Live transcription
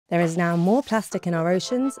There is now more plastic in our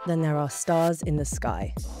oceans than there are stars in the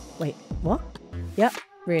sky. Wait, what? Yep,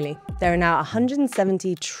 really. There are now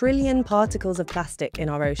 170 trillion particles of plastic in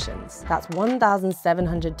our oceans. That's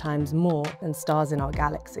 1,700 times more than stars in our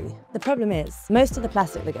galaxy. The problem is, most of the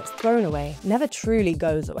plastic that gets thrown away never truly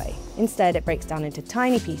goes away. Instead, it breaks down into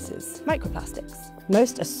tiny pieces, microplastics.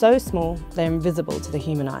 Most are so small, they're invisible to the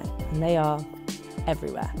human eye, and they are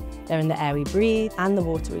everywhere. They're in the air we breathe and the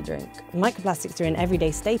water we drink. Microplastics are in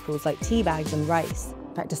everyday staples like tea bags and rice.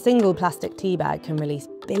 In fact, a single plastic tea bag can release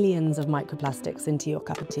billions of microplastics into your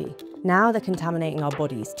cup of tea. Now they're contaminating our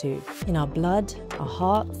bodies too, in our blood, our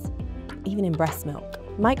hearts, even in breast milk.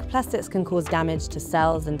 Microplastics can cause damage to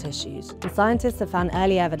cells and tissues, and scientists have found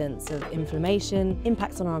early evidence of inflammation,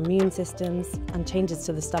 impacts on our immune systems, and changes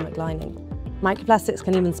to the stomach lining. Microplastics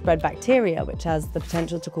can even spread bacteria, which has the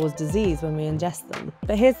potential to cause disease when we ingest them.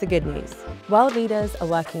 But here's the good news. World leaders are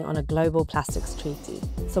working on a global plastics treaty.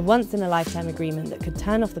 It's a once-in-a-lifetime agreement that could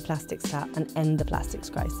turn off the plastics tap and end the plastics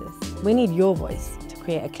crisis. We need your voice to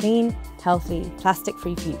create a clean, healthy,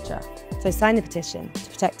 plastic-free future. So sign the petition to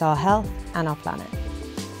protect our health and our planet.